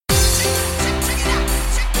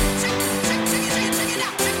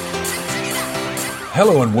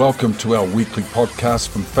Hello and welcome to our weekly podcast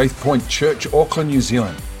from Faith Point Church, Auckland, New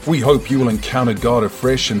Zealand. We hope you will encounter God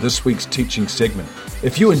afresh in this week's teaching segment.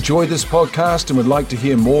 If you enjoy this podcast and would like to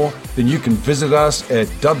hear more, then you can visit us at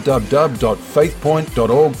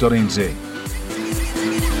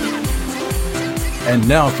www.faithpoint.org.nz. And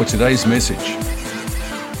now for today's message.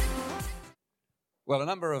 Well, a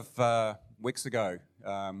number of weeks ago,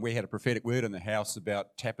 we had a prophetic word in the house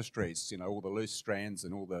about tapestries, all the loose strands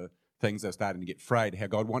and all the things that are starting to get frayed, how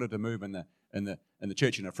God wanted to move in the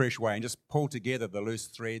church in a fresh way and just pull together the loose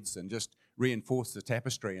threads and just reinforce the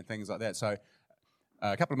tapestry and things like that. So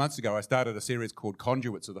a couple of months ago, I started a series called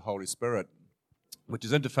Conduits of the Holy Spirit, which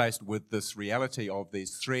is interfaced with this reality of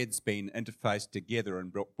these threads being interfaced together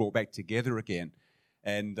and brought back together again.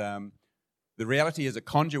 And the reality is a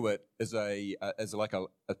conduit is like a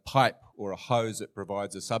pipe or a hose that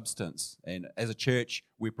provides a substance. And as a church,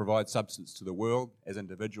 we provide substance to the world. As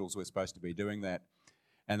individuals, we're supposed to be doing that.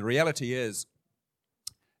 And the reality is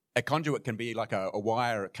a conduit can be like a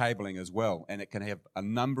wire cabling as well. And it can have a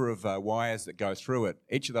number of wires that go through it.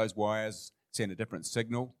 Each of those wires send a different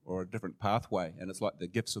signal or a different pathway. And it's like the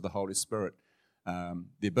gifts of the Holy Spirit.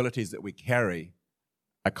 The abilities that we carry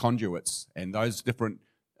are conduits. And those different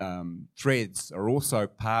threads are also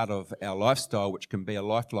part of our lifestyle, which can be a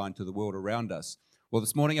lifeline to the world around us. Well,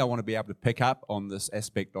 this morning I want to be able to pick up on this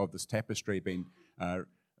aspect of this tapestry being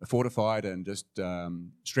fortified and just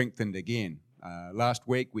strengthened again. Last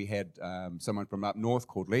week we had someone from up north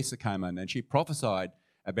called Lisa come in, and she prophesied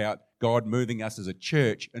about God moving us as a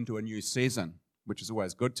church into a new season, which is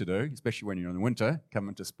always good to do, especially when you're in the winter, come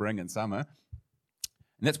into spring and summer.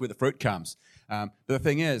 And that's where the fruit comes. But the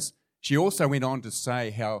thing is, she also went on to say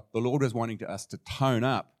how the Lord is wanting us to tone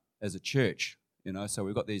up as a church. So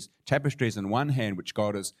we've got these tapestries in one hand, which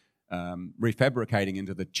God is refabricating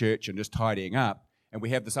into the church and just tidying up. And we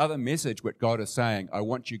have this other message which God is saying, I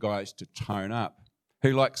want you guys to tone up.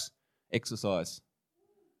 Who likes exercise?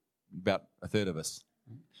 About a third of us.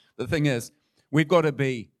 The thing is, we've got to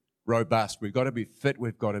be robust. We've got to be fit.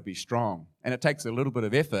 We've got to be strong. And it takes a little bit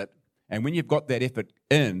of effort. And when you've got that effort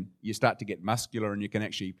in, you start to get muscular and you can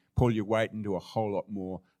actually pull your weight into a whole lot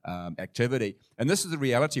more activity. And this is the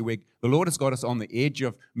reality where the Lord has got us on the edge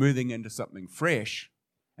of moving into something fresh,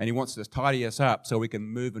 and He wants to tidy us up so we can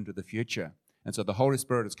move into the future. And so the Holy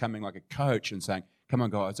Spirit is coming like a coach and saying, come on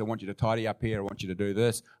guys, I want you to tidy up here, I want you to do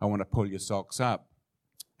this, I want to pull your socks up.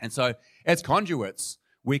 And so as conduits,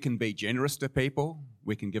 we can be generous to people,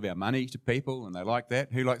 we can give our money to people, and they like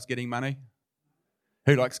that. Who likes getting money?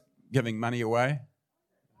 Who likes giving money away?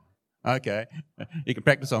 Okay, you can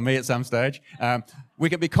practice on me at some stage. We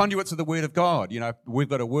can be conduits of the Word of God. We've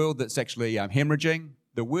got a world that's actually hemorrhaging.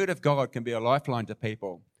 The Word of God can be a lifeline to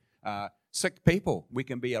people. Sick people, we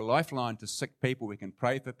can be a lifeline to sick people. We can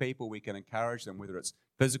pray for people. We can encourage them, whether it's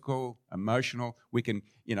physical, emotional. We can,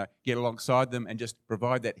 get alongside them and just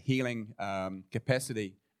provide that healing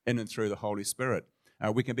capacity in and through the Holy Spirit.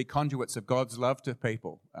 We can be conduits of God's love to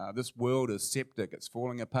people. This world is septic. It's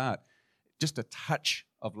falling apart. Just a touch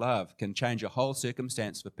of love can change a whole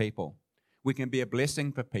circumstance for people. We can be a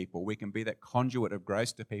blessing for people. We can be that conduit of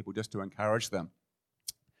grace to people just to encourage them.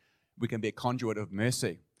 We can be a conduit of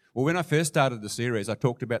mercy. Well, when I first started the series, I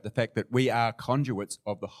talked about the fact that we are conduits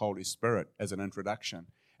of the Holy Spirit as an introduction.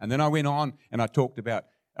 And then I went on and I talked about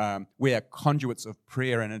we are conduits of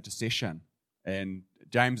prayer and intercession. And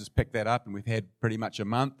James has picked that up, and we've had pretty much a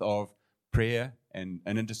month of prayer and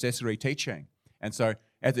intercessory teaching. And so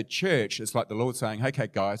as a church, it's like the Lord saying, okay,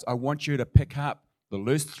 guys, I want you to pick up the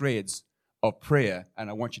loose threads of prayer,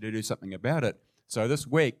 and I want you to do something about it. So this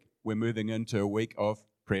week, we're moving into a week of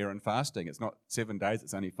prayer and fasting. It's not 7 days,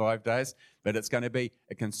 it's only 5 days, but it's going to be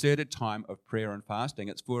a concerted time of prayer and fasting.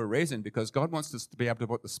 It's for a reason, because God wants us to be able to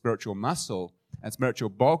put the spiritual muscle and spiritual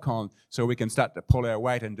bulk on so we can start to pull our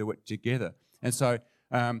weight and do it together. And so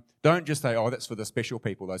don't just say, oh, that's for the special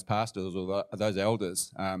people, those pastors or those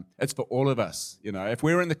elders. It's for all of us. If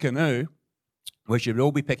we're in the canoe, we should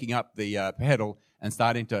all be picking up the paddle and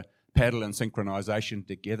starting to paddle in synchronization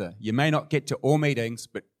together. You may not get to all meetings,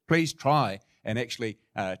 but please try and actually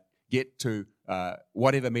get to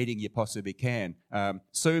whatever meeting you possibly can.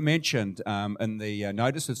 Sue mentioned in the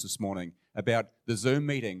notices this morning about the Zoom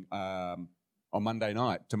meeting on Monday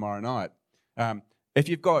night, tomorrow night. If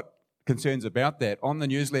you've got concerns about that, on the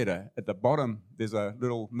newsletter at the bottom there's a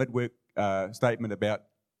little midweek statement about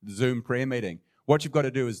the Zoom prayer meeting. What you've got to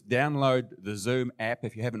do is download the Zoom app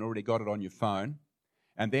if you haven't already got it on your phone,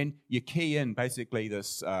 and then you key in basically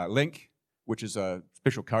this link, which is a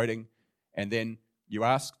special coding, and then you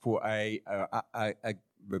ask for a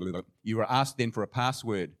you were asked then for a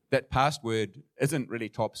password. That password isn't really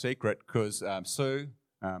top secret because Sue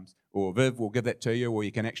or Viv will give that to you, or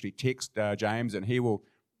you can actually text James and he will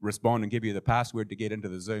respond and give you the password to get into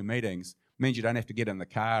the Zoom meetings. It means you don't have to get in the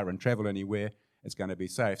car and travel anywhere. It's going to be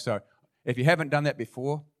safe. So if you haven't done that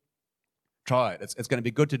before, try it. It's going to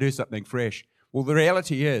be good to do something fresh. Well, the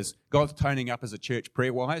reality is God's toning up as a church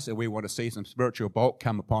prayer-wise, and we want to see some spiritual bulk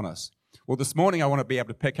come upon us. Well, this morning I want to be able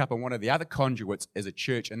to pick up on one of the other conduits as a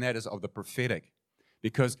church, and that is of the prophetic.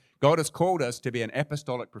 Because God has called us to be an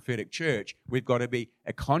apostolic prophetic church, we've got to be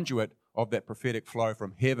a conduit of that prophetic flow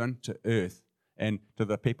from heaven to earth and to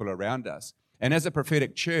the people around us. And as a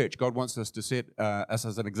prophetic church, God wants us to set us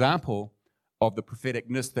as an example of the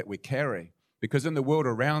propheticness that we carry. Because in the world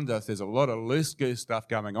around us, there's a lot of loose-goose stuff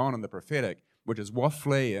going on in the prophetic, which is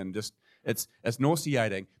waffly and just it's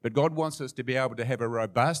nauseating. But God wants us to be able to have a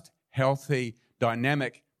robust, healthy,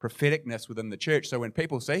 dynamic propheticness within the church. So when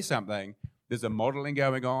people say something, there's a modeling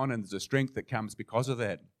going on and there's a strength that comes because of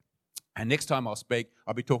that. And next time I'll speak,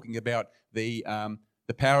 I'll be talking about the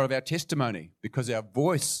power of our testimony, because our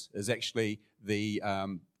voice is actually the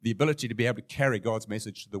ability to be able to carry God's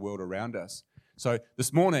message to the world around us. So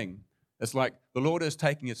this morning, it's like the Lord is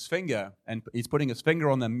taking his finger and he's putting his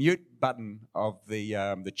finger on the mute button of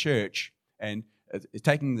the church, and it's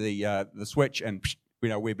taking the switch, and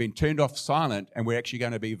we've been turned off silent and we're actually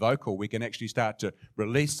going to be vocal. We can actually start to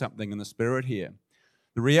release something in the spirit here.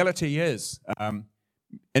 The reality is,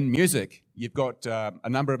 in music, you've got a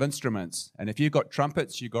number of instruments, and if you've got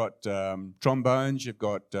trumpets, you've got trombones, you've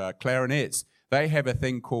got clarinets. They have a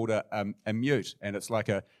thing called a mute, and it's like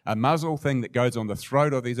a muzzle thing that goes on the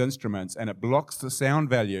throat of these instruments, and it blocks the sound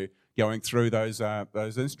value going through those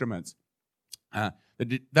instruments.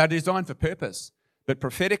 They're designed for purpose, but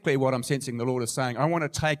prophetically what I'm sensing the Lord is saying, I want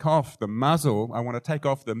to take off the muzzle, I want to take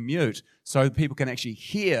off the mute so people can actually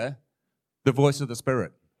hear the voice of the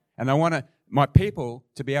Spirit. And I want my people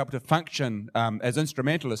to be able to function as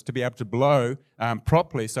instrumentalists, to be able to blow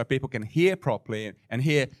properly so people can hear properly and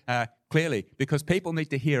hear clearly, because people need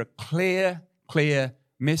to hear a clear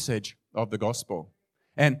message of the gospel.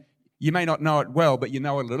 And you may not know it well, but you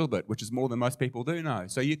know a little bit, which is more than most people do know.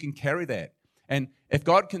 So you can carry that. And if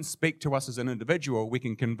God can speak to us as an individual, we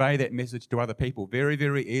can convey that message to other people very,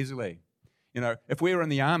 very easily. If we were in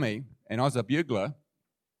the army and I was a bugler,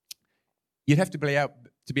 you'd have to be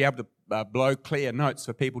able to blow clear notes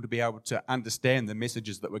for people to be able to understand the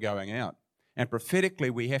messages that were going out. And prophetically,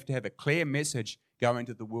 we have to have a clear message going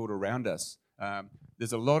to the world around us.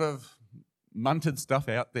 There's a lot of munted stuff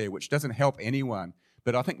out there which doesn't help anyone.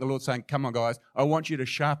 But I think the Lord's saying, come on, guys, I want you to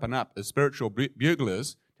sharpen up as spiritual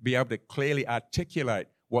buglers to be able to clearly articulate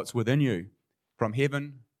what's within you from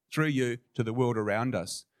heaven through you to the world around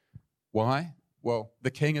us. Why? Well,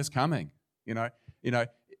 the King is coming.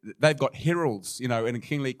 They've got heralds, in a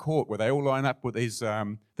kingly court where they all line up with these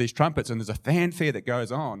trumpets, and there's a fanfare that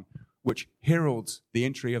goes on which heralds the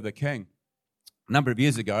entry of the King. A number of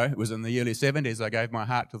years ago, it was in the early 70s, I gave my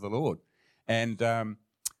heart to the Lord. And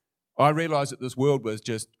I realised that this world was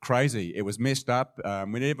just crazy. It was messed up.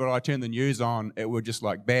 Whenever I turned the news on, it was just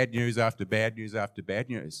like bad news after bad news after bad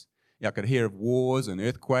news. I could hear of wars and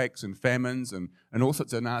earthquakes and famines and all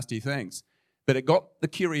sorts of nasty things. But it got the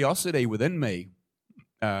curiosity within me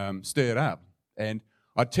stirred up. And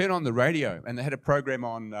I'd turn on the radio, and they had a program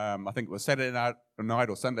on, I think it was Saturday night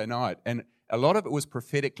or Sunday night, and a lot of it was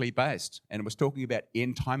prophetically based, and it was talking about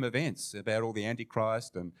end-time events, about all the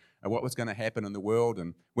Antichrist and what was going to happen in the world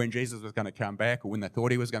and when Jesus was going to come back or when they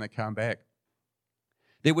thought he was going to come back.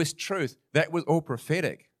 There was truth. That was all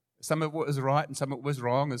prophetic. Some of it was right and some of it was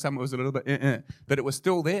wrong and some of it was a little bit, but it was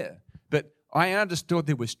still there. But I understood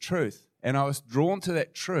there was truth, and I was drawn to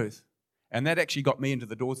that truth, and that actually got me into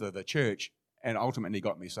the doors of the church and ultimately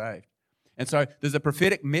got me saved. And so there's a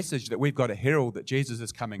prophetic message that we've got to herald that Jesus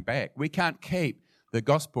is coming back. We can't keep the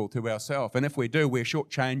gospel to ourselves. And if we do, we're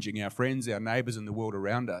shortchanging our friends, our neighbours and the world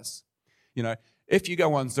around us. If you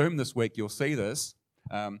go on Zoom this week, you'll see this.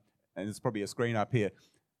 And there's probably a screen up here.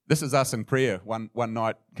 This is us in prayer one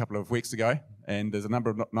night a couple of weeks ago. And there's a number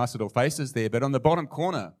of nice little faces there. But on the bottom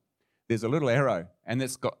corner, there's a little arrow. And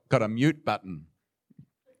it's got a mute button.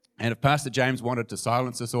 And if Pastor James wanted to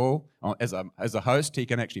silence us all, as a host, he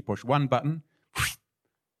can actually push one button.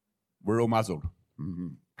 We're all muzzled.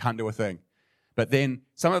 Can't do a thing. But then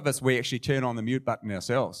some of us, we actually turn on the mute button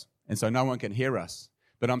ourselves, and so no one can hear us.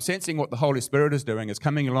 But I'm sensing what the Holy Spirit is doing is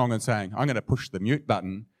coming along and saying, I'm going to push the mute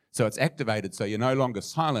button so it's activated so you're no longer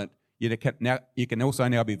silent. You can also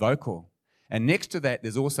now be vocal. And next to that,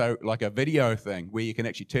 there's also like a video thing where you can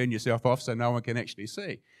actually turn yourself off so no one can actually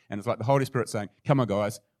see. And it's like the Holy Spirit saying, come on,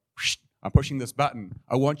 guys, I'm pushing this button.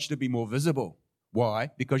 I want you to be more visible. Why?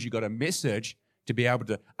 Because you've got a message to be able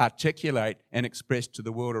to articulate and express to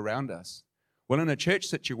the world around us. Well, in a church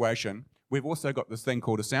situation, we've also got this thing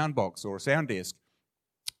called a sound box or a sound desk.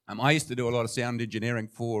 I used to do a lot of sound engineering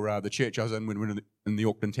for the church I was in when we were in the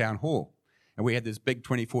Auckland Town Hall. And we had this big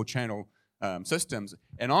 24-channel systems.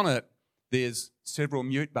 And on it, there's several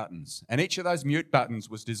mute buttons. And each of those mute buttons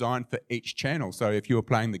was designed for each channel. So if you were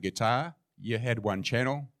playing the guitar, you had one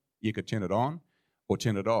channel. You could turn it on or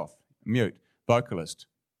turn it off. Mute. Vocalist.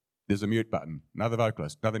 There's a mute button. Another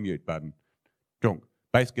vocalist. Another mute button. Dunk.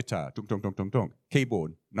 Bass guitar. Dunk, dunk, dunk, dunk, dunk.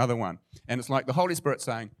 Keyboard. Another one. And it's like the Holy Spirit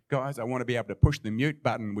saying, guys, I want to be able to push the mute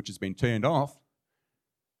button, which has been turned off,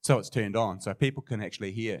 so it's turned on, so people can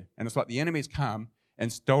actually hear. And it's like the enemy's come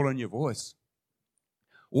and stolen your voice.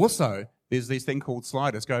 Also, there's this thing called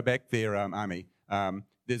sliders. Go back there, Amy.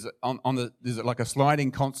 There's like a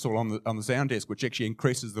sliding console on the sound desk, which actually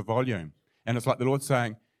increases the volume. And it's like the Lord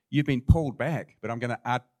saying, you've been pulled back, but I'm going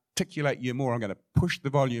to articulate you more. I'm going to push the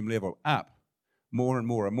volume level up more and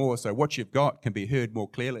more and more, so what you've got can be heard more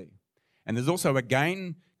clearly. And there's also a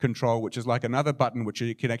gain control, which is like another button which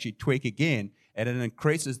you can actually tweak again, and it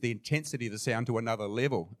increases the intensity of the sound to another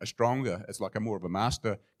level, a stronger. It's like a more of a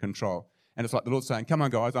master control. And it's like the Lord saying, come on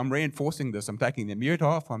guys, I'm reinforcing this. I'm taking the mute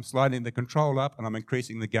off, I'm sliding the control up, and I'm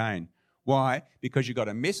increasing the gain. Why? Because you've got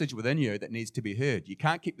a message within you that needs to be heard. You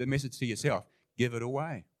can't keep the message to yourself. Give it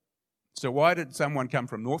away. So why did someone come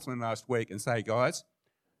from Northland last week and say, guys,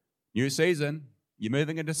 new season, you're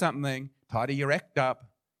moving into something, tidy your act up,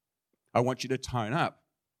 I want you to tone up.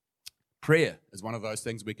 Prayer is one of those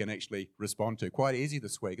things we can actually respond to. Quite easy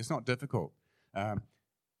this week. It's not difficult.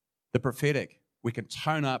 The prophetic, we can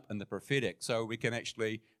tone up in the prophetic so we can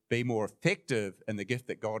actually be more effective in the gift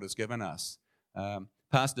that God has given us.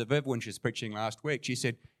 Pastor Viv, when she was preaching last week, she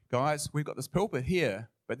said, guys, we've got this pulpit here,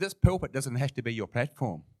 but this pulpit doesn't have to be your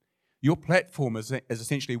platform. Your platform is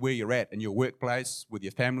essentially where you're at, in your workplace, with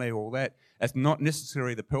your family, all that. It's not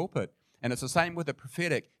necessarily the pulpit. And it's the same with the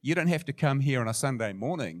prophetic. You don't have to come here on a Sunday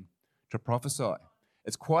morning to prophesy.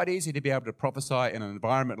 It's quite easy to be able to prophesy in an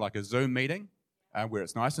environment like a Zoom meeting where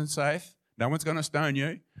it's nice and safe. No one's going to stone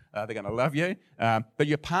you. They're going to love you. But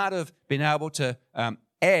you're part of being able to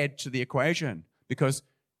add to the equation, because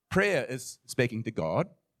prayer is speaking to God.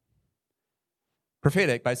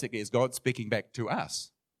 Prophetic basically is God speaking back to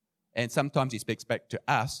us. And sometimes he speaks back to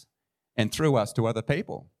us and through us to other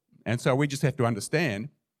people. And so we just have to understand,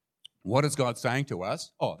 what is God saying to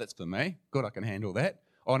us? Oh, that's for me. Good, I can handle that.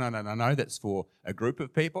 Oh, no, that's for a group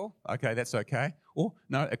of people. Okay, that's okay. Or,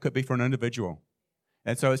 no, it could be for an individual.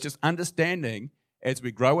 And so it's just understanding, as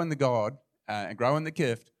we grow in the God and grow in the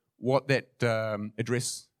gift, what that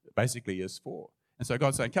address basically is for. And so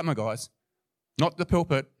God's saying, come on, guys, not the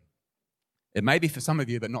pulpit. It may be for some of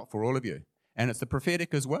you, but not for all of you. And it's the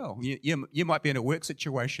prophetic as well. You might be in a work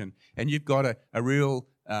situation and you've got a real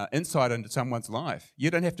insight into someone's life.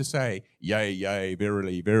 You don't have to say, yea, yea,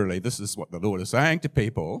 verily, verily, this is what the Lord is saying to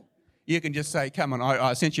people. You can just say, come on,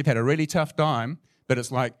 I sense you've had a really tough time, but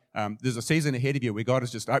it's like there's a season ahead of you where God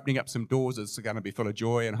is just opening up some doors that's going to be full of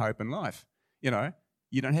joy and hope in life. You know,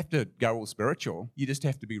 you don't have to go all spiritual. You just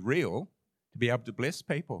have to be real to be able to bless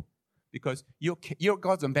people, because you're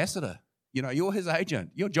God's ambassador. You know, you're his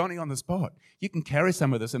agent. You're Johnny on the spot. You can carry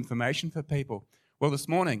some of this information for people. Well, this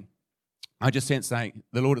morning, I just sensed the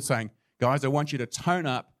Lord is saying, guys, I want you to tone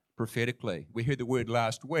up prophetically. We heard the word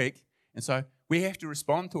last week, and so we have to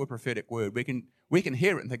respond to a prophetic word. We can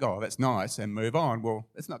hear it and think, oh, that's nice, and move on. Well,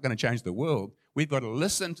 it's not going to change the world. We've got to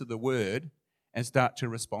listen to the word and start to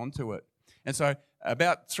respond to it. And so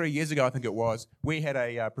about 3 years ago, I think it was, we had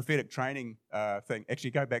a prophetic training thing.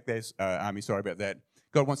 Actually, go back there, Army, sorry about that.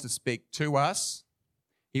 God wants to speak to us.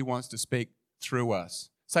 He wants to speak through us.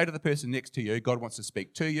 Say to the person next to you, God wants to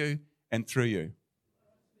speak to you and through you.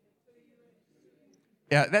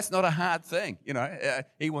 Yeah, that's not a hard thing. You know,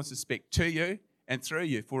 he wants to speak to you and through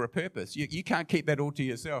you for a purpose. You can't keep that all to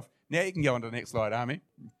yourself. Now you can go on to the next slide, Army.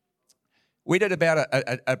 We did about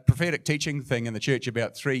a prophetic teaching thing in the church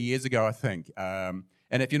about 3 years ago, I think. And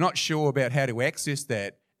if you're not sure about how to access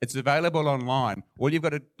that, it's available online. All you've got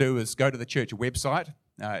to do is go to the church website,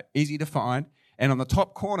 easy to find, and on the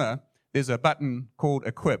top corner, there's a button called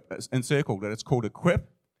Equip. It's encircled, and it's called Equip.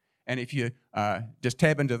 And if you just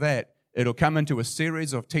tab into that, it'll come into a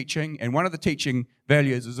series of teaching, and one of the teaching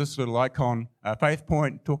values is this little icon, Faith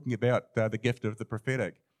Point, talking about the gift of the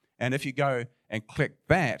prophetic. And if you go and click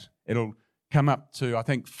that, it'll come up to, I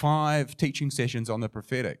think, 5 teaching sessions on the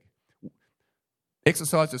prophetic.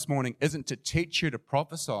 Exercise this morning isn't to teach you to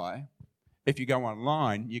prophesy. If you go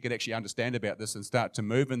online, you can actually understand about this and start to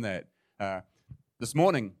move in that. this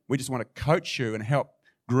morning, we just want to coach you and help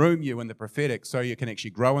groom you in the prophetic so you can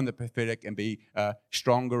actually grow in the prophetic and be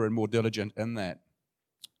stronger and more diligent in that.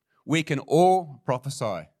 We can all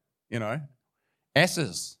prophesy,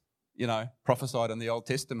 Asses, prophesied in the Old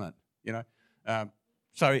Testament,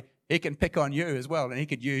 So he can pick on you as well, and he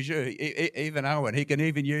could use you, even Owen. He can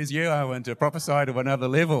even use you, Owen, to prophesy to another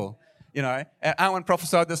level. Owen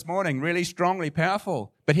prophesied this morning, really strongly,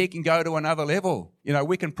 powerful, but he can go to another level.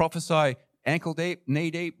 We can prophesy ankle deep, knee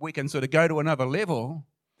deep. We can sort of go to another level.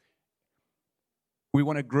 We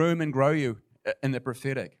want to groom and grow you in the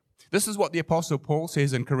prophetic. This is what the Apostle Paul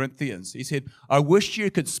says in Corinthians. He said, I wish you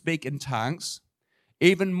could speak in tongues.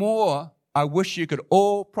 Even more, I wish you could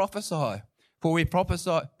all prophesy. For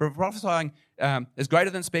prophesying is greater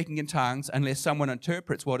than speaking in tongues unless someone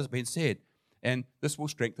interprets what has been said. And this will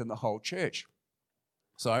strengthen the whole church.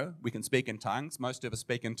 So we can speak in tongues. Most of us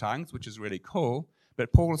speak in tongues, which is really cool.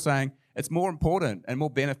 But Paul is saying it's more important and more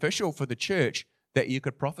beneficial for the church that you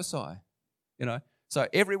could prophesy. So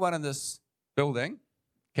everyone in this building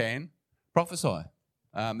can prophesy.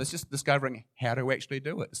 It's just discovering how to actually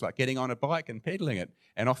do it. It's like getting on a bike and pedaling it,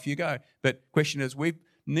 and off you go. But question is, we've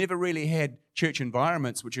never really had church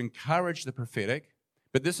environments which encourage the prophetic,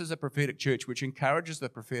 but this is a prophetic church which encourages the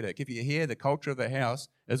prophetic. If you hear the culture of the house,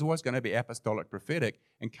 is always going to be apostolic prophetic,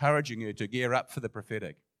 encouraging you to gear up for the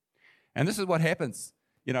prophetic. And this is what happens,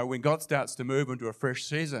 when God starts to move into a fresh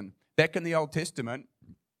season. Back in the Old Testament,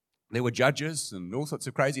 there were judges and all sorts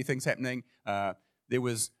of crazy things happening. There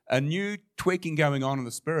was a new tweaking going on in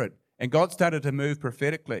the Spirit, and God started to move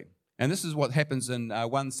prophetically. And this is what happens in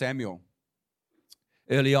 1 Samuel.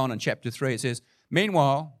 Early on in chapter 3, it says,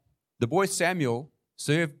 Meanwhile, the boy Samuel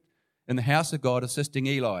served in the house of God, assisting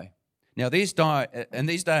Eli. Now, in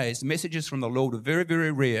these days, messages from the Lord were very,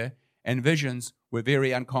 very rare, and visions were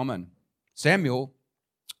very uncommon. Samuel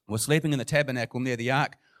was sleeping in the tabernacle near the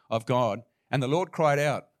ark of God, and the Lord cried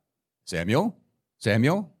out, Samuel,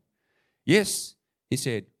 Samuel. Yes, he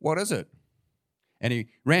said, what is it? And he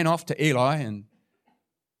ran off to Eli and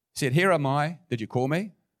said, Here am I, did you call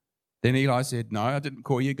me? Then Eli said, No, I didn't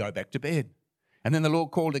call you, go back to bed. And then the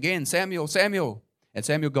Lord called again, Samuel, Samuel. And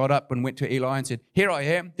Samuel got up and went to Eli and said, Here I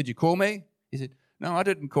am, did you call me? He said, No, I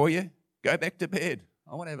didn't call you, go back to bed.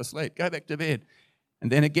 I want to have a sleep, go back to bed.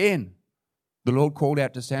 And then again, the Lord called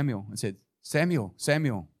out to Samuel and said, Samuel,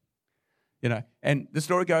 Samuel. And the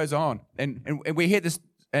story goes on. And we hear this,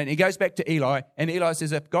 and he goes back to Eli, and Eli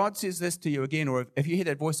says, if God says this to you again, or if you hear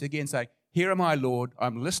that voice again, say, Here am I, Lord,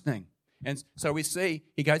 I'm listening. And so we see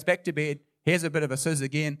he goes back to bed, hears a bit of a sizz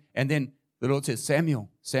again, and then the Lord says, Samuel,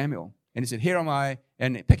 Samuel. And he said, Here am I.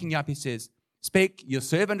 And picking up, he says, Speak, your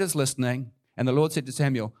servant is listening. And the Lord said to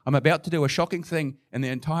Samuel, I'm about to do a shocking thing in the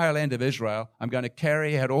entire land of Israel. I'm going to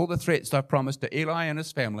carry out all the threats I've promised to Eli and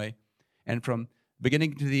his family, and from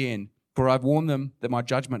beginning to the end, for I've warned them that my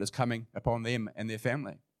judgment is coming upon them and their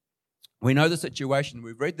family. We know the situation.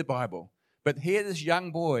 We've read the Bible. But here this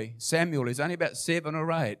young boy, Samuel, is only about 7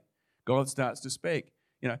 or 8. God starts to speak.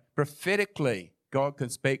 Prophetically, God can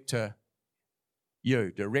speak to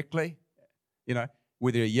you directly,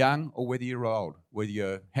 whether you're young or whether you're old, whether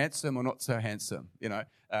you're handsome or not so handsome,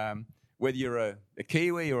 whether you're a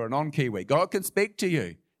Kiwi or a non-Kiwi. God can speak to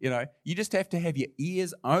you. You just have to have your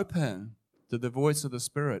ears open to the voice of the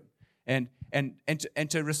Spirit and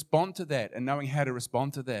to respond to that, and knowing how to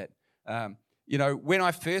respond to that. When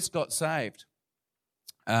I first got saved,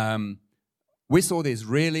 we saw these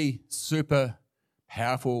really super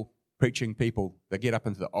powerful preaching people that get up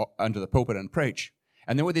into the pulpit and preach.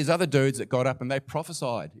 And there were these other dudes that got up and they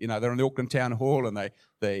prophesied. They're in the Auckland Town Hall, and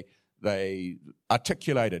they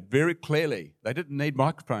articulated very clearly. They didn't need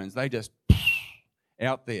microphones. They just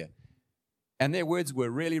out there. And their words were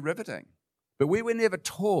really riveting. But we were never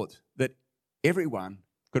taught that everyone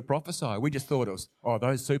could prophesy. We just thought it was,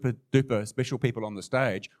 those super duper special people on the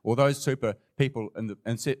stage, or those super people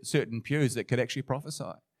in certain pews that could actually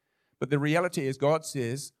prophesy. But the reality is, God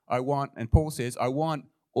says, and Paul says, I want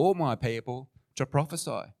all my people to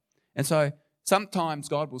prophesy. And so sometimes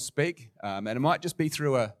God will speak, and it might just be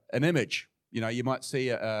through an image. You might see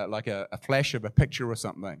a flash of a picture or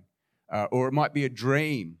something, or it might be a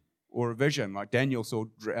dream or a vision, like Daniel saw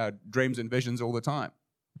dreams and visions all the time.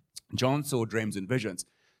 John saw dreams and visions.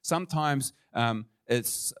 Sometimes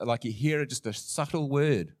it's like you hear just a subtle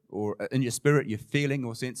word, or in your spirit you're feeling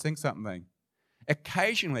or sensing something.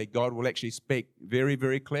 Occasionally, God will actually speak very,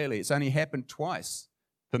 very clearly. It's only happened twice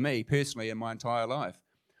for me personally in my entire life.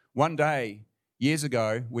 One day, years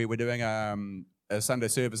ago, we were doing a Sunday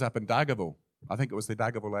service up in Dargaville. I think it was the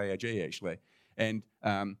Dargaville AAG actually. And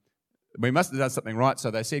we must have done something right,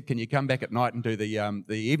 so they said, can you come back at night and do the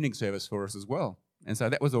evening service for us as well? And so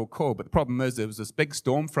that was all cool. But the problem is there was this big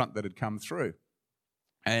storm front that had come through.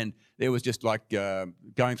 And there was just like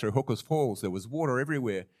going through Hookers Falls. There was water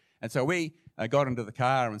everywhere. And so we got into the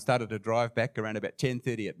car and started to drive back around about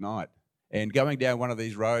 10:30 at night. And going down one of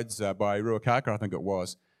these roads by Ruakaka, I think it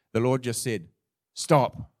was, the Lord just said,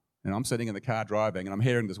 stop. And I'm sitting in the car driving, and I'm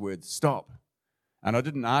hearing this word, stop. And I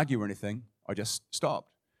didn't argue or anything. I just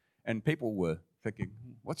stopped. And people were thinking,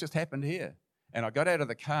 what's just happened here? And I got out of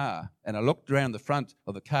the car, and I looked around the front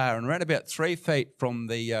of the car, and around about 3 feet from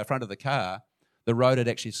the front of the car, the road had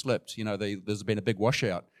actually slipped. You know, there's been a big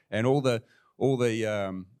washout. And we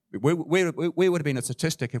would have been a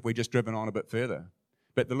statistic if we'd just driven on a bit further.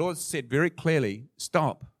 But the Lord said very clearly,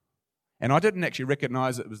 stop. And I didn't actually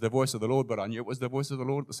recognize it was the voice of the Lord, but I knew it was the voice of the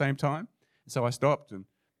Lord at the same time. So I stopped and,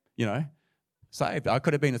 saved. I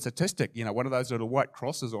could have been a statistic, one of those little white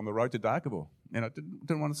crosses on the road to Darkaville. And I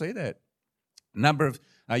didn't want to see that. A number of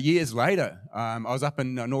years later, I was up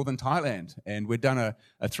in northern Thailand, and we'd done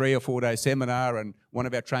a 3 or 4 day seminar, and one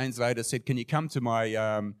of our translators said, can you come to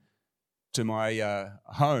my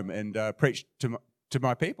home and preach to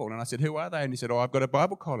my people? And I said, who are they? And he said, I've got a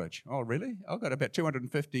Bible college. Oh, really? I've got about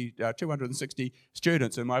 260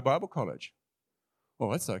 students in my Bible college.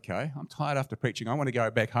 Well, that's okay. I'm tired after preaching. I want to go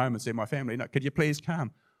back home and see my family. No, could you please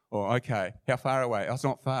come? Oh, okay. How far away? Oh, it's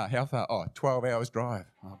not far. How far? Oh, 12 hours drive.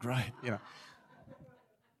 Oh, great.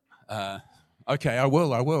 Okay, I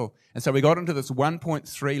will. And so we got into this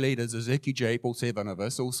 1.3 litre Suzuki Jeep, all 7 of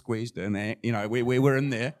us, all squeezed in. We were in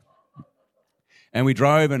there. And we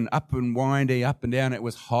drove and up and windy, up and down. It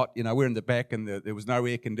was hot. We're in the back, and there was no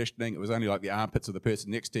air conditioning. It was only like the armpits of the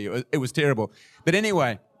person next to you. It was terrible. But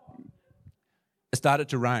anyway, it started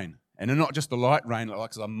to rain. And not just a light rain,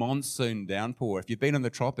 like a monsoon downpour. If you've been in the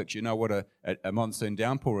tropics, you know what a monsoon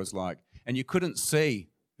downpour is like. And you couldn't see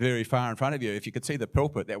very far in front of you. If you could see the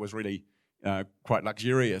pulpit, that was really quite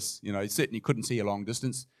luxurious. You certainly couldn't see a long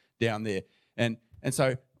distance down there. And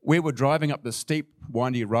so we were driving up this steep,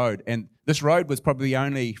 windy road, and this road was probably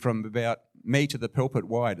only from about me to the pulpit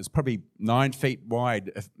wide. It's probably 9 feet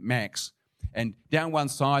wide, if max. And down one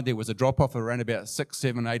side, there was a drop-off of around about 600,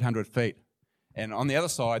 700, 800 feet. And on the other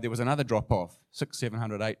side, there was another drop-off, 600,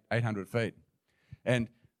 700, 800 feet. And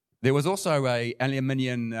there was also an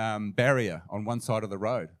aluminium barrier on one side of the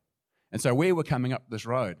road. And so we were coming up this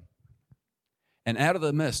road. And out of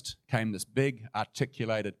the mist came this big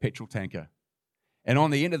articulated petrol tanker. And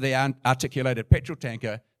on the end of the articulated petrol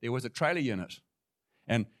tanker, there was a trailer unit.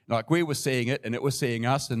 And like we were seeing it, and it was seeing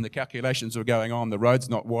us, and the calculations were going on, the road's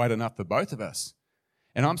not wide enough for both of us.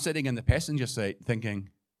 And I'm sitting in the passenger seat thinking,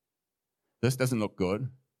 this doesn't look good.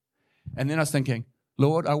 And then I was thinking,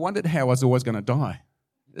 Lord, I wondered how I was always going to die.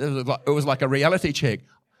 It was like a reality check.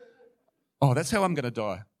 Oh, that's how I'm going to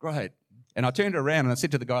die. Great. And I turned around and I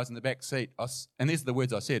said to the guys in the back seat, and these are the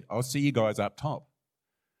words I said, I'll see you guys up top.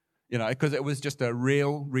 Because it was just a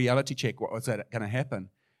real reality check, what was going to happen.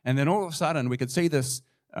 And then all of a sudden we could see this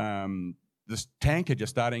tanker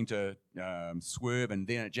just starting to swerve, and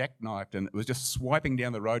then it jackknifed, and it was just swiping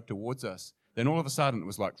down the road towards us. Then all of a sudden it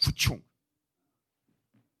was like,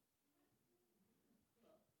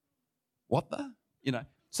 what the?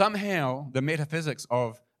 Somehow the metaphysics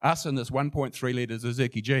of us in this 1.3 litre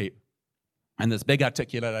Suzuki Jeep and this big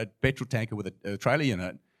articulated petrol tanker with a trailer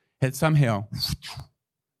unit had somehow...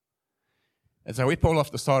 And so we pull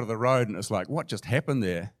off the side of the road, and it's like, what just happened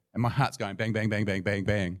there? And my heart's going bang, bang, bang, bang, bang,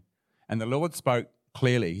 bang. And the Lord spoke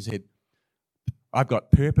clearly. He said, I've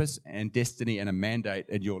got purpose and destiny and a mandate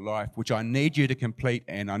in your life, which I need you to complete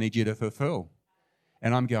and I need you to fulfill.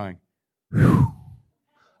 And I'm going, whew,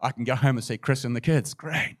 I can go home and see Chris and the kids.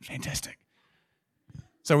 Great, fantastic.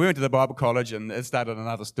 So we went to the Bible college, and it started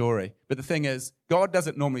another story. But the thing is, God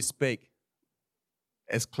doesn't normally speak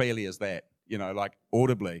as clearly as that, like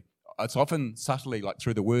audibly. It's often subtly, like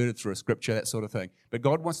through the word, through a scripture, that sort of thing. But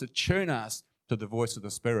God wants to tune us to the voice of the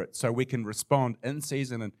Spirit so we can respond in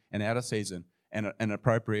season and out of season and in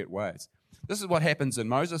appropriate ways. This is what happens in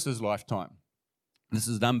Moses' lifetime. This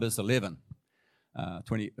is Numbers 11,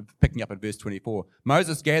 picking up at verse 24.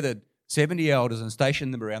 Moses gathered 70 elders and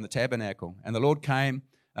stationed them around the tabernacle. And the Lord came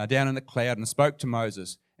down in the cloud and spoke to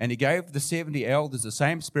Moses. And he gave the 70 elders the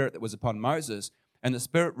same spirit that was upon Moses. And the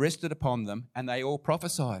Spirit rested upon them, and they all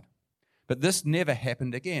prophesied. But this never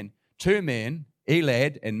happened again. 2 men,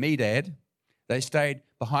 Elad and Medad, they stayed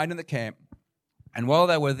behind in the camp. And while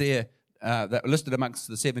they were there, that were listed amongst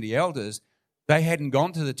the 70 elders, they hadn't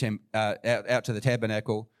gone to the out to the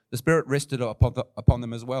tabernacle. The Spirit rested upon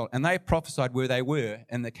them as well. And they prophesied where they were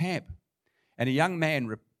in the camp. And a young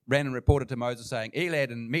man ran and reported to Moses, saying,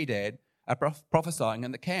 Elad and Medad are prophesying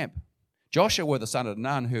in the camp. Joshua, the son of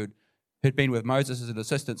Nun, who'd who'd been with Moses as an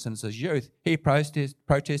assistant since his youth, he protested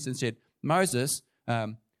and said, Moses,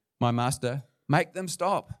 my master, make them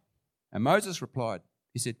stop. And Moses replied,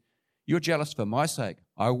 he said, you're jealous for my sake.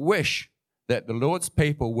 I wish that the Lord's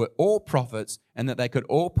people were all prophets and that they could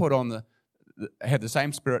all put on have the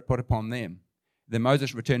same spirit put upon them. Then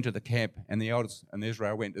Moses returned to the camp, and the elders in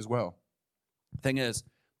Israel went as well. The thing is,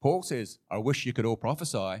 Paul says, I wish you could all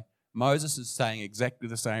prophesy. Moses is saying exactly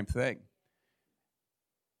the same thing.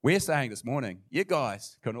 We're saying this morning, you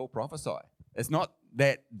guys can all prophesy. It's not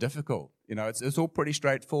that difficult. It's all pretty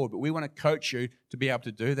straightforward, but we want to coach you to be able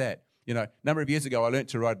to do that. A number of years ago, I learned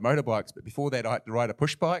to ride motorbikes, but before that, I had to ride a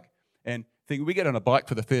push bike. And we get on a bike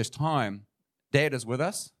for the first time, Dad is with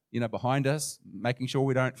us, behind us, making sure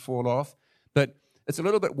we don't fall off. But it's a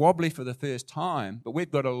little bit wobbly for the first time, but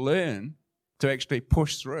we've got to learn to actually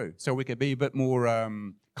push through so we can be a bit more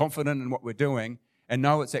confident in what we're doing and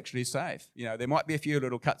know it's actually safe. There might be a few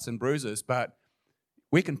little cuts and bruises, but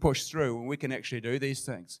we can push through and we can actually do these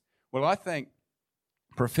things. Well, I think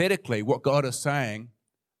prophetically what God is saying,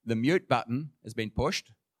 the mute button has been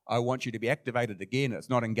pushed. I want you to be activated again. It's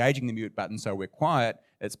not engaging the mute button so we're quiet.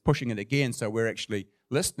 It's pushing it again so we're actually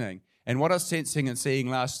listening. And what I was sensing and seeing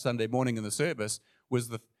last Sunday morning in the service was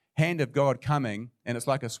the hand of God coming, and it's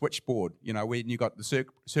like a switchboard. When you got the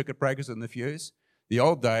circuit breakers and the fuse. The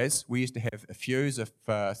old days, we used to have a fuse if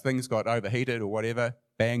things got overheated or whatever.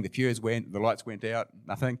 Bang, the fuse went, the lights went out,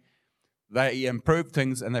 nothing. They improved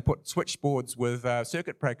things and they put switchboards with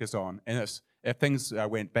circuit breakers on. And if things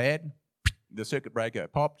went bad, the circuit breaker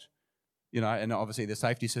popped, and obviously the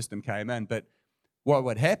safety system came in. But what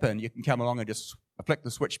would happen, you can come along and just flick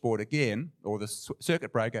the switchboard again, or the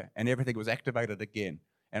circuit breaker, and everything was activated again.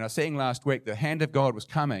 And I was seeing last week the hand of God was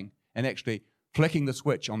coming and actually flicking the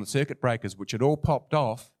switch on the circuit breakers, which had all popped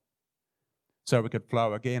off, so we could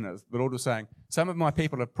flow again. The Lord was saying, some of my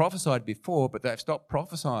people have prophesied before, but they've stopped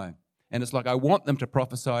prophesying. And it's like, I want them to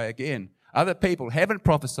prophesy again. Other people haven't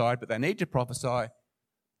prophesied, but they need to prophesy,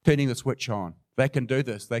 turning the switch on. They can do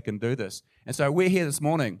this. They can do this. And so we're here this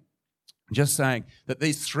morning just saying that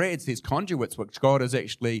these threads, these conduits, which God is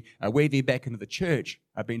actually weaving back into the church,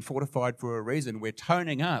 have been fortified for a reason. We're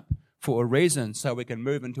toning up for a reason so we can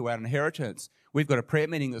move into our inheritance. We've got a prayer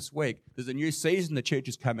meeting this week. There's a new season the church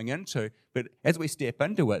is coming into, but as we step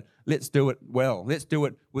into it, let's do it well. Let's do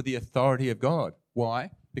it with the authority of God.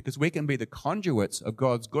 Why? Because we can be the conduits of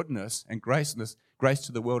God's goodness and grace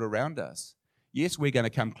to the world around us. Yes, we're going to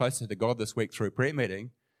come closer to God this week through prayer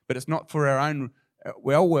meeting, but it's not for our own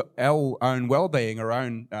well-being, our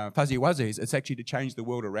own fuzzy wuzzies. It's actually to change the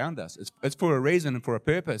world around us. It's for a reason and for a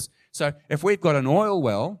purpose. So if we've got an oil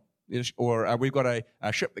well, or we've got a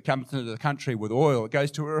ship that comes into the country with oil, it goes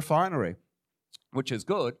to a refinery, which is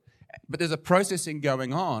good, but there's a processing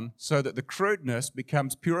going on so that the crudeness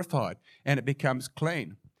becomes purified and it becomes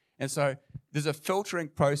clean. And so there's a filtering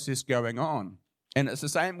process going on. And it's the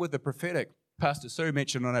same with the prophetic. Pastor Sue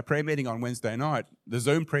mentioned on our prayer meeting on Wednesday night, the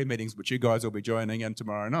Zoom prayer meetings, which you guys will be joining in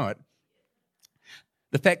tomorrow night.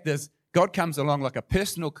 The fact is, God comes along like a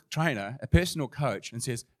personal trainer, a personal coach, and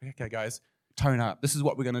says, okay, guys, tone up. This is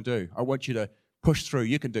what we're going to do. I want you to push through.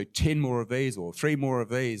 You can do 10 more of these or 3 more of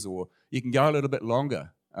these, or you can go a little bit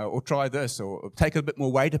longer, or try this, or take a bit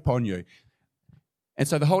more weight upon you. And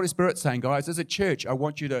so the Holy Spirit's saying, guys, as a church, I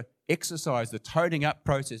want you to exercise the toning up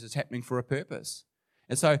process that's happening for a purpose.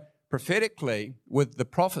 And so prophetically, with the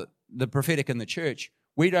prophetic in the church,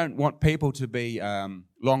 we don't want people to be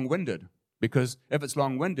long-winded, because if it's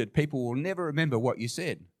long-winded, people will never remember what you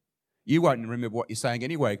said. You won't remember what you're saying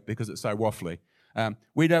anyway because it's so waffly.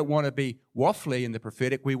 We don't want to be waffly in the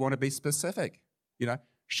prophetic. We want to be specific.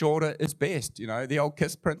 Shorter is best. The old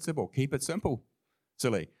KISS principle, keep it simple,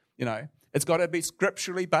 silly. It's got to be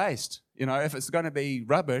scripturally based. If it's going to be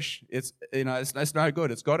rubbish, it's no good.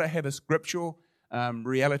 It's got to have a scriptural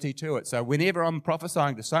reality to it. So whenever I'm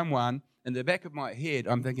prophesying to someone, in the back of my head,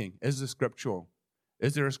 I'm thinking, is this scriptural?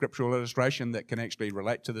 Is there a scriptural illustration that can actually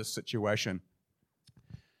relate to this situation?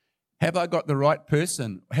 Have I got the right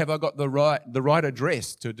person? Have I got the right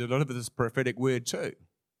address to deliver this prophetic word to?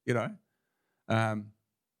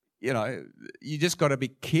 You just got to be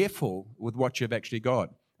careful with what you've actually got.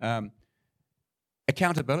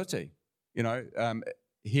 Accountability.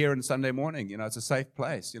 Here on Sunday morning, it's a safe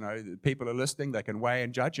place. People are listening; they can weigh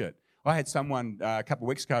and judge it. I had someone a couple of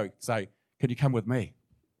weeks ago say, "Can you come with me?"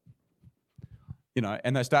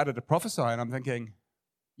 And they started to prophesy, and I'm thinking,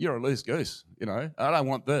 you're a loose goose, I don't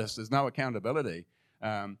want this. There's no accountability.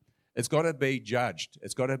 It's got to be judged.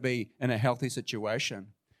 It's got to be in a healthy situation.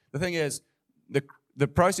 The thing is, the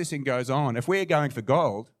processing goes on. If we're going for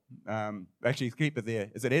gold, actually keep it there.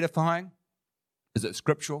 Is it edifying? Is it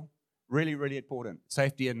scriptural? Really, really important.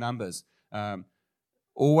 Safety in numbers.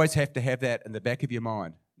 Always have to have that in the back of your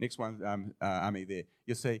mind. Next one, Ami, there.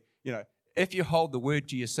 You'll see, if you hold the word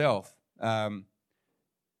to yourself,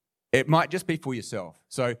 it might just be for yourself.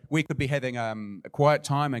 So we could be having a quiet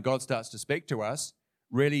time and God starts to speak to us.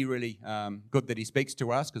 Really, really good that he speaks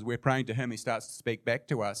to us because we're praying to him. He starts to speak back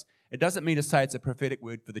to us. It doesn't mean to say it's a prophetic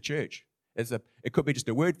word for the church. It could be just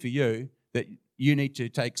a word for you that you need to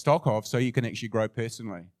take stock of so you can actually grow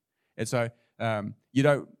personally. And so you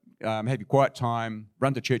don't have your quiet time,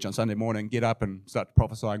 run to church on Sunday morning, get up and start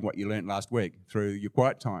prophesying what you learned last week through your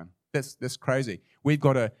quiet time. That's crazy. We've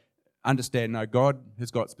got to understand, no, God has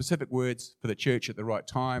got specific words for the church at the right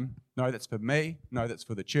time. No, that's for me. No, that's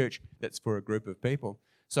for the church. That's for a group of people.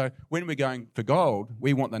 So when we're going for gold,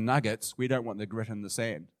 we want the nuggets. We don't want the grit in the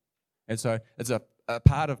sand. And so it's a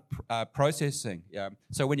part of processing.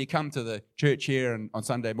 So when you come to the church here and on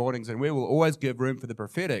Sunday mornings, and we will always give room for the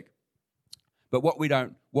prophetic, but what we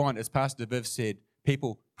don't want, as Pastor Viv said,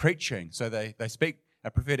 people preaching. So they speak a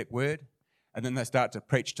prophetic word, and then they start to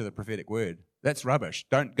preach to the prophetic word. That's rubbish.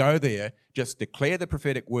 Don't go there. Just declare the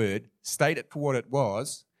prophetic word, state it for what it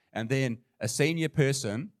was, and then a senior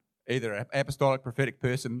person, either an apostolic prophetic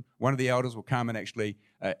person, one of the elders will come and actually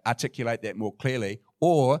articulate that more clearly,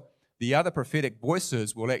 or the other prophetic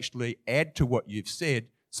voices will actually add to what you've said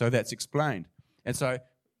so that's explained. And so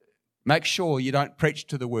make sure you don't preach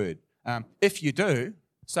to the word. If you do,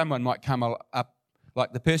 someone might come up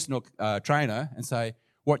like the personal trainer and say,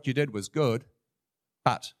 what you did was good,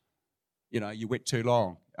 but you went too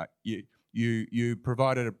long. You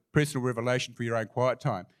provided a personal revelation for your own quiet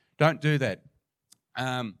time. Don't do that.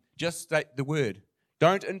 Just state the word.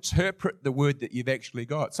 Don't interpret the word that you've actually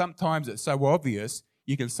got. Sometimes it's so obvious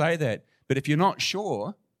you can say that, but if you're not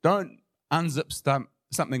sure, don't unzip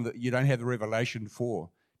something that you don't have the revelation for.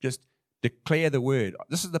 Just declare the word.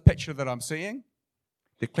 This is the picture that I'm seeing.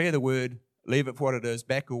 Declare the word, leave it for what it is,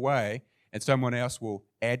 back away, and someone else will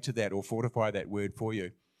add to that or fortify that word for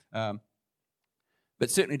you. But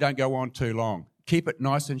certainly don't go on too long. Keep it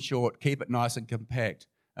nice and short. Keep it nice and compact.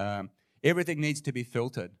 Everything needs to be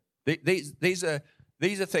filtered. These are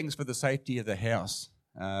things for the safety of the house.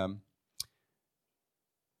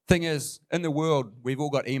 Thing is, in the world, we've all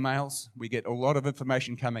got emails. We get a lot of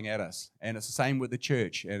information coming at us. And it's the same with the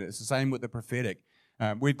church. And it's the same with the prophetic.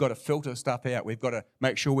 We've got to filter stuff out. We've got to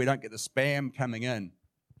make sure we don't get the spam coming in.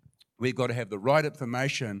 We've got to have the right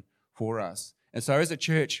information for us. And so as a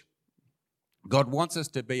church, God wants us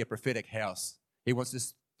to be a prophetic house. He wants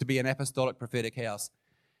us to be an apostolic prophetic house.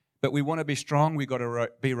 But we want to be strong. We've got to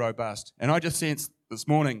be robust. And I just sensed this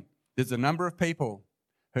morning there's a number of people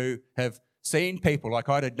who have seen people, like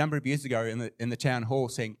I did a number of years ago in the town hall,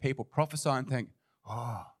 seeing people prophesy and think,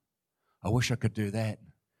 oh, I wish I could do that.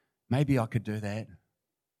 Maybe I could do that.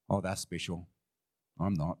 Oh, that's special.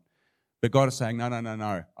 I'm not. But God is saying,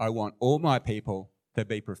 no. I want all my people to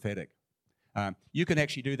be prophetic. You can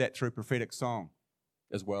actually do that through prophetic song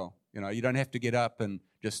as well. You don't have to get up and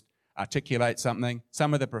just articulate something.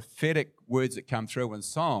 Some of the prophetic words that come through in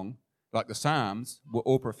song, like the Psalms, were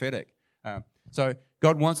all prophetic. So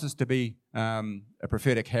God wants us to be a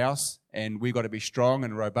prophetic house, and we've got to be strong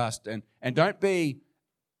and robust. And don't be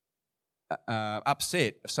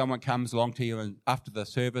upset if someone comes along to you and after the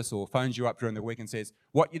service or phones you up during the week and says,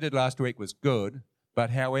 what you did last week was good,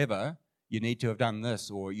 but however, you need to have done this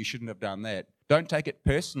or you shouldn't have done that. Don't take it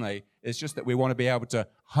personally. It's just that we want to be able to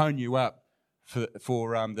hone you up for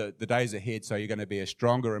the days ahead so you're going to be a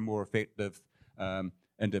stronger and more effective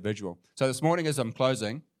individual. So this morning as I'm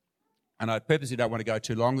closing, and I purposely don't want to go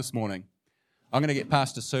too long this morning, I'm going to get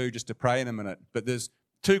Pastor Sue just to pray in a minute. But there's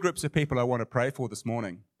two groups of people I want to pray for this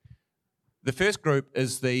morning. The first group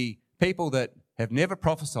is the people that have never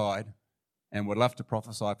prophesied and would love to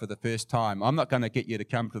prophesy for the first time. I'm not going to get you to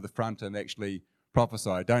come to the front and actually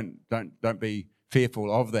prophesy. Don't be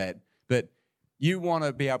fearful of that. But you want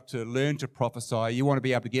to be able to learn to prophesy. You want to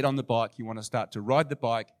be able to get on the bike. You want to start to ride the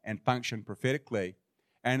bike and function prophetically.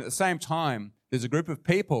 And at the same time, there's a group of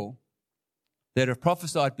people that have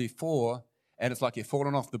prophesied before, and it's like you've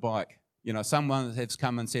fallen off the bike. Someone has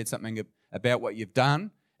come and said something about what you've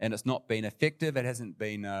done, and it's not been effective. It hasn't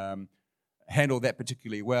been handled that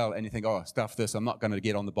particularly well, and you think, oh, stuff this, I'm not going to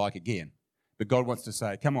get on the bike again. But God wants to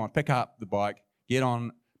say, come on, pick up the bike, get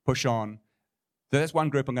on, push on. So that's one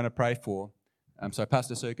group I'm going to pray for. So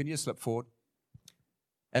Pastor Sue, can you slip forward?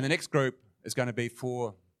 And the next group is going to be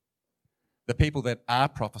for the people that are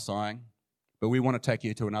prophesying, but we want to take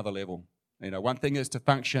you to another level. One thing is to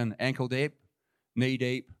function ankle deep, knee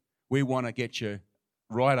deep. We want to get you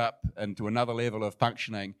right up into another level of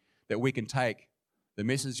functioning that we can take the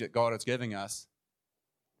message that God is giving us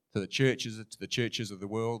to the churches of the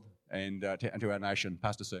world, and to our nation.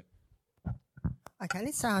 Pastor Sue. Okay,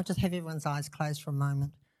 let's just have everyone's eyes closed for a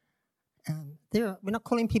moment. We're not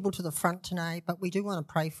calling people to the front today, but we do want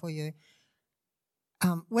to pray for you.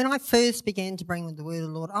 When I first began to bring the word of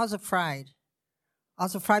the Lord, I was afraid. I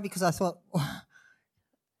was afraid because I thought,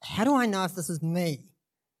 how do I know if this is me?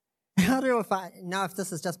 How do I know if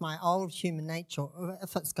this is just my old human nature or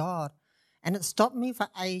if it's God? And it stopped me for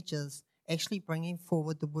ages actually bringing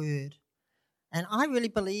forward the word. And I really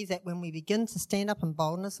believe that when we begin to stand up in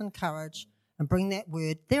boldness and courage and bring that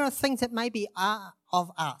word, there are things that maybe are of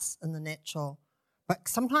us in the natural, but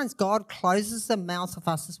sometimes God closes the mouth of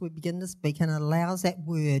us as we begin to speak and allows that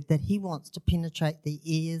word that he wants to penetrate the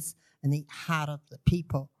ears and the heart of the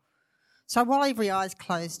people. So while every eye is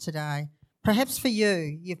closed today, perhaps for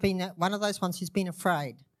you, you've been one of those ones who's been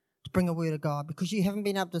afraid to bring a word of God because you haven't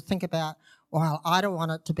been able to think about, well, I don't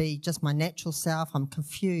want it to be just my natural self, I'm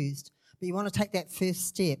confused. But you want to take that first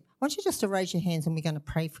step. Why don't you just raise your hands and we're going to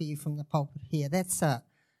pray for you from the pulpit here. That's it.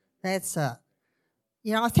 That's it.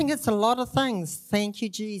 You know, I think it's a lot of things. Thank you,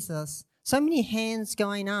 Jesus. So many hands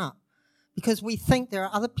going up because we think there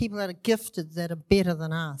are other people that are gifted that are better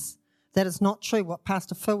than us. That is not true. What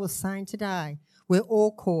Pastor Phil was saying today, we're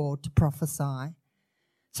all called to prophesy.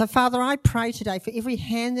 So, Father, I pray today for every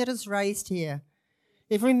hand that is raised here,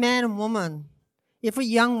 every man and woman, every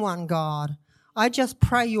young one, God. I just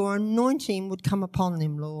pray your anointing would come upon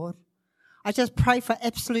them, Lord. I just pray for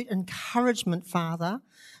absolute encouragement, Father,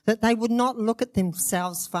 that they would not look at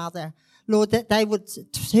themselves, Father, Lord, that they would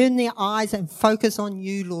turn their eyes and focus on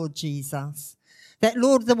you, Lord Jesus. That,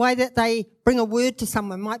 Lord, the way that they bring a word to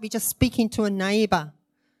someone might be just speaking to a neighbour.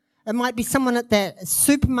 It might be someone at that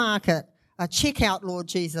supermarket, a checkout, Lord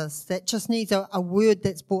Jesus, that just needs a word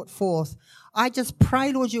that's brought forth. I just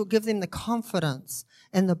pray, Lord, you'll give them the confidence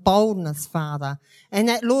and the boldness, Father, and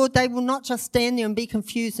that, Lord, they will not just stand there and be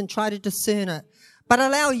confused and try to discern it, but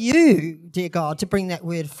allow you, dear God, to bring that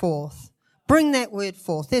word forth. Bring that word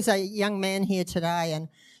forth. There's a young man here today, and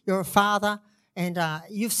you're a father, and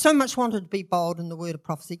you've so much wanted to be bold in the word of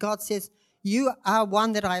prophecy. God says, you are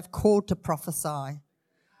one that I have called to prophesy.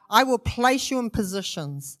 I will place you in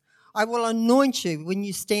positions. I will anoint you when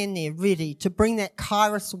you stand there ready to bring that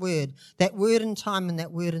kairos word, that word in time and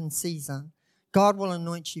that word in season. God will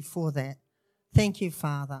anoint you for that. Thank you,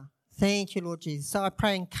 Father. Thank you, Lord Jesus. So I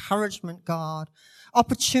pray encouragement, God,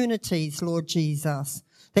 opportunities, Lord Jesus,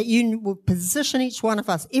 that you will position each one of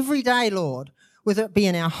us every day, Lord, whether it be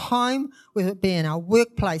in our home, whether it be in our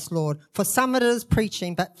workplace, Lord. For some it is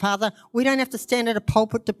preaching, but Father, we don't have to stand at a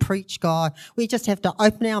pulpit to preach, God. We just have to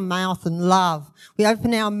open our mouth in love. We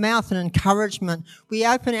open our mouth in encouragement. We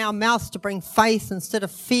open our mouths to bring faith instead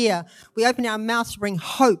of fear. We open our mouths to bring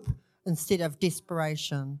hope instead of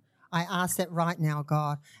desperation. I ask that right now,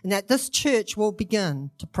 God, and that this church will begin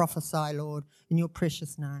to prophesy, Lord, in your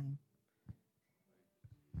precious name.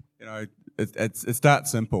 You know, it starts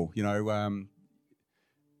simple. You know,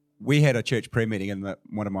 we had a church prayer meeting in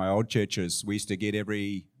one of my old churches. We used to get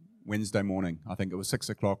every Wednesday morning. I think it was 6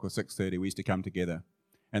 o'clock or 6:30. We used to come together,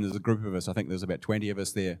 and there's a group of us. I think there's about 20 of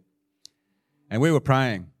us there, and we were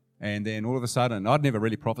praying. And then all of a sudden, I'd never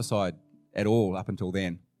really prophesied at all up until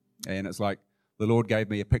then. And it's like the Lord gave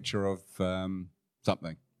me a picture of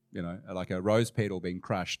something, you know, like a rose petal being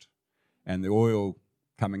crushed and the oil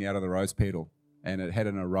coming out of the rose petal. And it had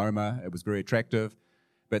an aroma. It was very attractive.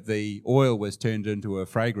 But the oil was turned into a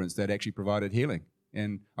fragrance that actually provided healing.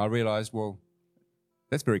 And I realized, well,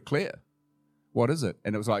 that's very clear. What is it?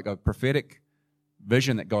 And it was like a prophetic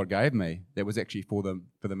vision that God gave me that was actually for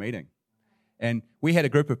the meeting. And we had a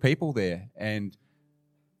group of people there, and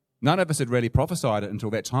none of us had really prophesied it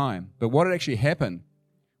until that time. But what had actually happened,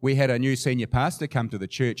 we had a new senior pastor come to the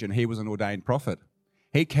church, and he was an ordained prophet.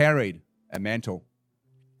 He carried a mantle,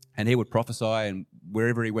 and he would prophesy, and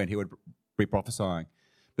wherever he went, he would be prophesying.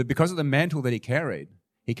 But because of the mantle that he carried,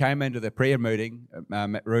 he came into the prayer meeting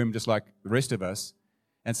room just like the rest of us,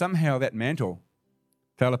 and somehow that mantle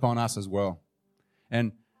fell upon us as well.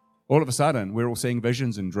 And all of a sudden, we're all seeing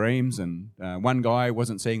visions and dreams, and one guy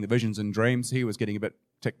wasn't seeing the visions and dreams. He was getting a bit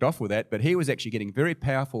ticked off with that, but he was actually getting very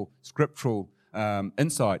powerful scriptural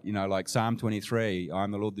insight, you know, like Psalm 23,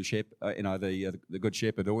 I'm the Lord, the shepherd, the good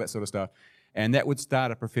shepherd, all that sort of stuff. And that would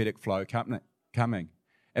start a prophetic flow coming.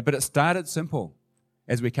 But it started simple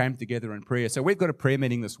as we came together in prayer. So we've got a prayer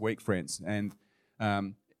meeting this week, friends, and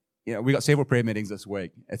we've got several prayer meetings this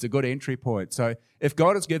week. It's a good entry point. So if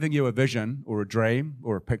God is giving you a vision or a dream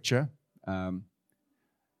or a picture,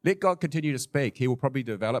 let God continue to speak. He will probably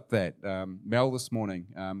develop that. Mel this morning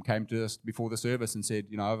came to us before the service and said,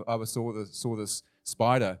 you know, I saw this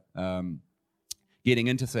spider getting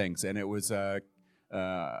into things, and it was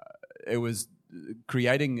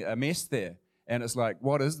creating a mess there. And it's like,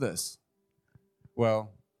 what is this?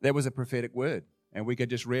 Well, that was a prophetic word, and we could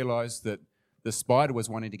just realize that the spider was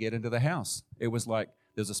wanting to get into the house. It was like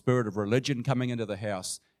there's a spirit of religion coming into the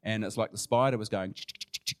house, and it's like the spider was going,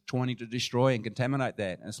 trying to destroy and contaminate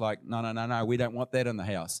that. And it's like, no, we don't want that in the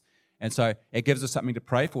house. And so it gives us something to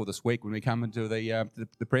pray for this week when we come into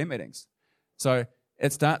the prayer meetings. So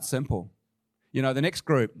it starts simple. You know, the next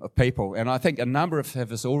group of people, and I think a number of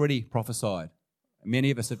us already prophesied.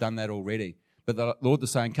 Many of us have done that already. But the Lord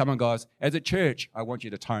is saying, come on, guys, as a church, I want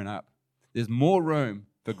you to tone up. There's more room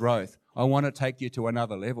for growth. I want to take you to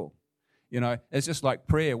another level. You know, it's just like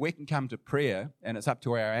prayer. We can come to prayer, and it's up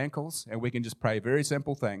to our ankles, and we can just pray very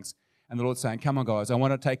simple things. And the Lord's saying, come on, guys, I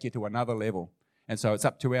want to take you to another level. And so it's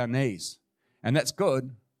up to our knees. And that's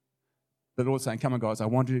good. But the Lord's saying, come on, guys, I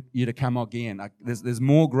want you to come again. There's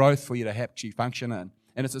more growth for you to actually function in.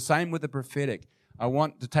 And it's the same with the prophetic. I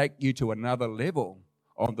want to take you to another level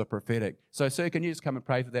of the prophetic. So, sir, can you just come and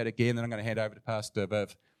pray for that again? Then I'm going to hand over to Pastor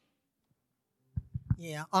Viv.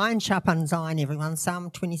 Yeah, iron sharpens iron, everyone. Psalm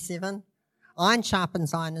 27. Iron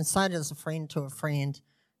sharpens iron, and so does a friend to a friend.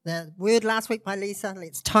 The word last week by Lisa,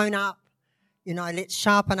 let's tone up, you know, let's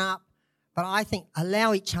sharpen up. But I think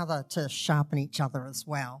allow each other to sharpen each other as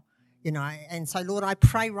well, you know. And so, Lord, I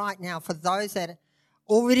pray right now for those that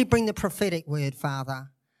already bring the prophetic word, Father.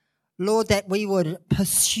 Lord, that we would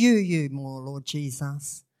pursue you more, Lord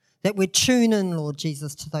Jesus. That we'd tune in, Lord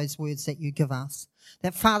Jesus, to those words that you give us.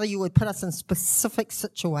 That, Father, you would put us in specific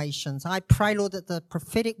situations. I pray, Lord, that the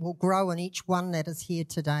prophetic will grow in each one that is here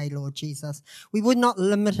today, Lord Jesus. We would not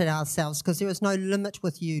limit it ourselves because there is no limit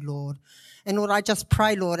with you, Lord. And, Lord, I just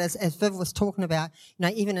pray, Lord, as Viv was talking about, you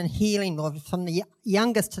know, even in healing, Lord, from the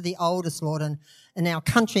youngest to the oldest, Lord, and in our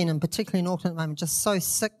country and particularly in Auckland at the moment, just so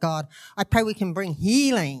sick, God. I pray we can bring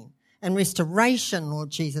healing and restoration, Lord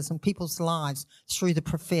Jesus, in people's lives through the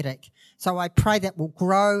prophetic. So I pray that will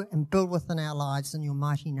grow and build within our lives in your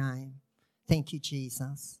mighty name. Thank you,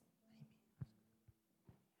 Jesus.